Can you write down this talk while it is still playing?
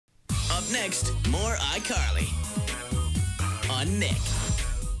next, more iCarly on Nick.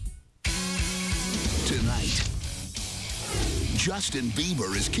 Tonight, Justin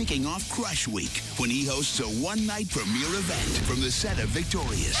Bieber is kicking off Crush Week when he hosts a one-night premiere event from the set of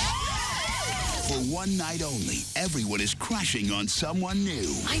Victorious. For one night only, everyone is crushing on someone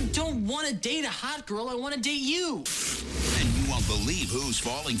new. I don't want to date a hot girl. I want to date you. And you won't believe who's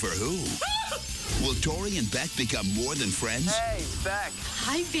falling for who. Will Tori and Beck become more than friends? Hey, Beck.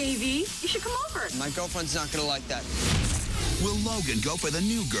 Hi, baby. You should come over. My girlfriend's not gonna like that. Will Logan go for the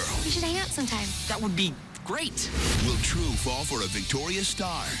new girl? We should hang out sometime. That would be great. Will True fall for a Victorious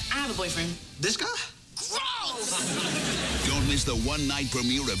star? I have a boyfriend. This guy? Gross! Don't miss the one-night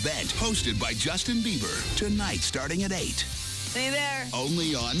premiere event hosted by Justin Bieber. Tonight, starting at 8. Stay there.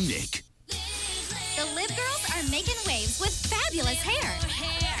 Only on Nick. The Lip Girls are making waves with fabulous hair.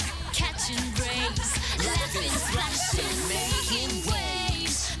 Catching breaks, laughing, splashing, making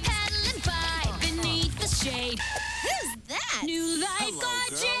waves, paddling by beneath the shade. Who's that? New Life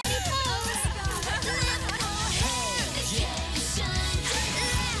Guardian.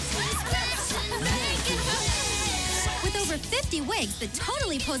 With over 50 wigs, the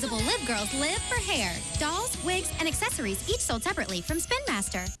totally posable Lip Girls live for hair. Dolls, wigs, and accessories each sold separately from Spin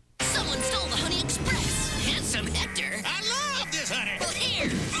Master. Someone stole the Honey Express. Handsome Hector. I love this honey. Well, here,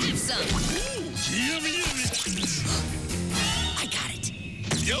 have some. Yummy, yummy. I got it.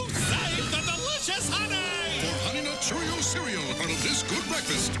 You saved the delicious honey! For Honey Nut Cheerio cereal, part of this good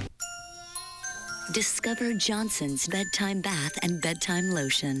breakfast. Discover Johnson's Bedtime Bath and Bedtime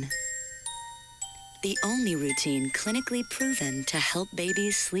Lotion. The only routine clinically proven to help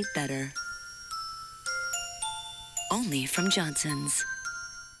babies sleep better. Only from Johnson's.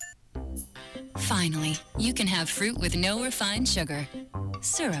 Finally, you can have fruit with no refined sugar,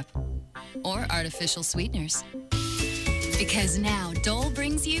 syrup, or artificial sweeteners. Because now Dole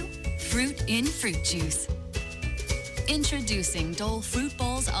brings you fruit in fruit juice. Introducing Dole Fruit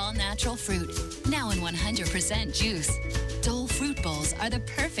Bowls All-Natural Fruit, now in 100% juice. Dole Fruit Bowls are the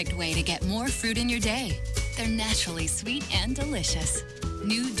perfect way to get more fruit in your day. They're naturally sweet and delicious.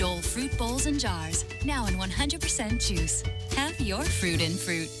 New Dole Fruit Bowls and jars, now in 100% juice. Have your fruit in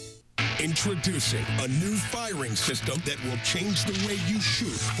fruit. Introducing a new firing system that will change the way you shoot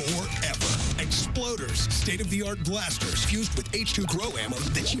forever. Exploders, state-of-the-art blasters fused with H2 Grow ammo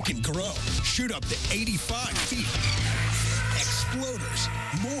that you can grow. Shoot up to 85 feet. Exploders,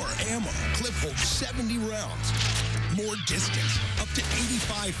 more ammo. Clip holds 70 rounds. More distance, up to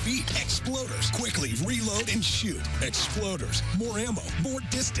 85 feet. Exploders, quickly reload and shoot. Exploders, more ammo, more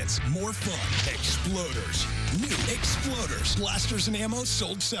distance, more fun. Exploders, new Exploders. Blasters and ammo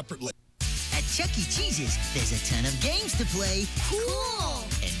sold separately. At Chuck E. Cheese's, there's a ton of games to play. Cool!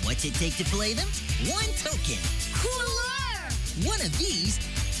 And what's it take to play them? One token. Cooler! One of these,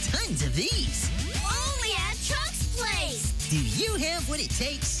 tons of these. Only at Chuck's Place! Do you have what it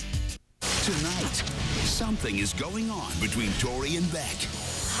takes? Tonight, something is going on between Tori and Beck.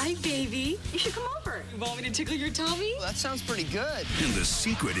 Hi, baby. You should come over. You want me to tickle your tummy? Well, that sounds pretty good. And the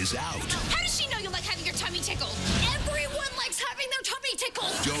secret is out. How does she know you like having your tummy tickled? Everyone likes having their tummy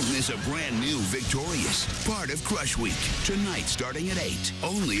tickled. Don't miss a brand new Victorious, part of Crush Week. Tonight, starting at 8,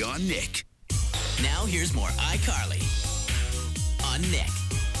 only on Nick. Now here's more iCarly on Nick.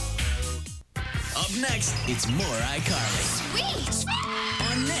 Up next, it's more iCarly. Sweet!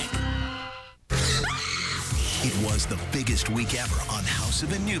 On Nick. It was the biggest week ever on House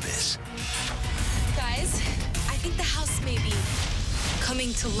of Anubis. Guys, I think the house may be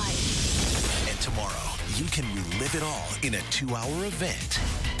coming to life. And tomorrow, you can relive it all in a 2-hour event.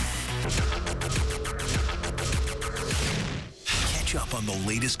 Catch up on the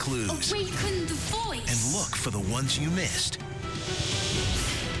latest clues. Awaken the voice! And look for the ones you missed.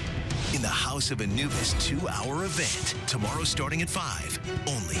 In the House of Anubis 2-hour event. Tomorrow starting at 5.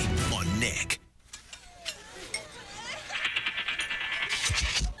 Only on Nick.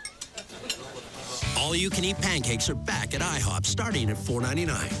 All-you-can-eat pancakes are back at IHOP starting at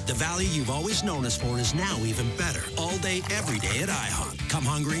 $4.99. The value you've always known us for is now even better. All day, every day at IHOP. Come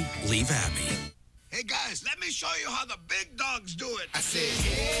hungry, leave happy. Hey, guys, let me show you how the big dogs do it. I said,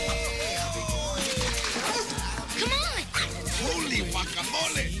 Come on! holy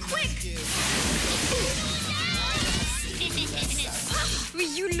guacamole. Quick!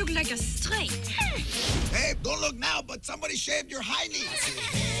 You look like a stray. Hey, don't look now, but somebody shaved your high knee.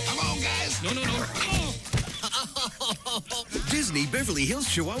 Come on, guys. No. Disney Beverly Hills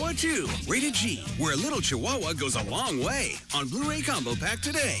Chihuahua 2, rated G, where a little Chihuahua goes a long way. On Blu-ray Combo Pack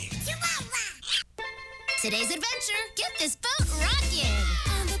today. Today's adventure, get this boat rockin'.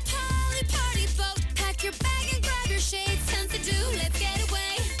 On the Polly Party boat, pack your bag and grab your shades. Tons to do, let's get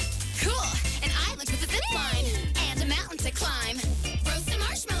away. Cool!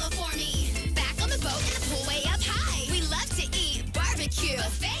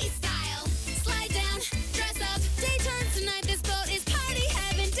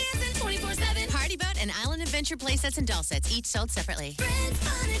 Adventure playsets and doll sets, each sold separately. Friends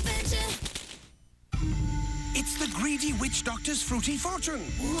Fun Adventure. It's the Greedy Witch Doctor's Fruity Fortune.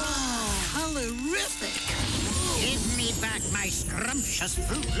 Wow, colorific. Give me back my scrumptious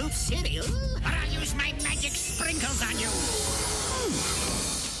Fruit Loop cereal, or I'll use my magic sprinkles on you.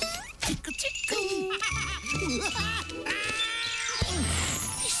 Tickle, tickle.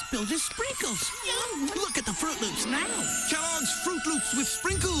 He spilled his sprinkles. Look at the Fruit Loops now. Kellogg's Fruit Loops with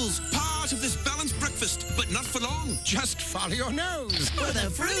sprinkles. Part of this balanced breakfast, but not for long. Just follow your nose. For the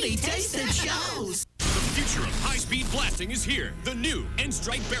fruity taste that shows. The future of high-speed blasting is here. The new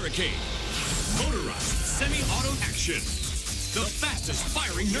N-Strike Barricade. Motorized semi-auto action. The fastest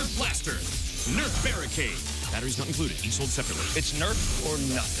firing Nerf blaster. Nerf Barricade. Batteries not included. Each sold separately. It's Nerf or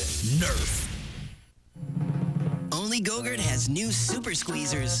nothing. Nerf. Only Go-Gurt has new Super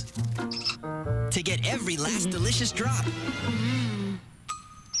Squeezers to get every last delicious drop.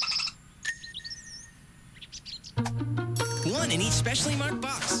 One in each specially marked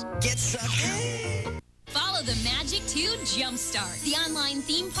box. Get sucked in. Follow the Magic to Jumpstart, the online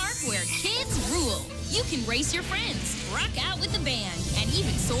theme park where kids rule. You can race your friends, rock out with the band, and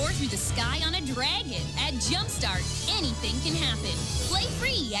even soar through the sky on a dragon. At Jumpstart, anything can happen. Play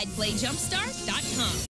free at playjumpstart.com.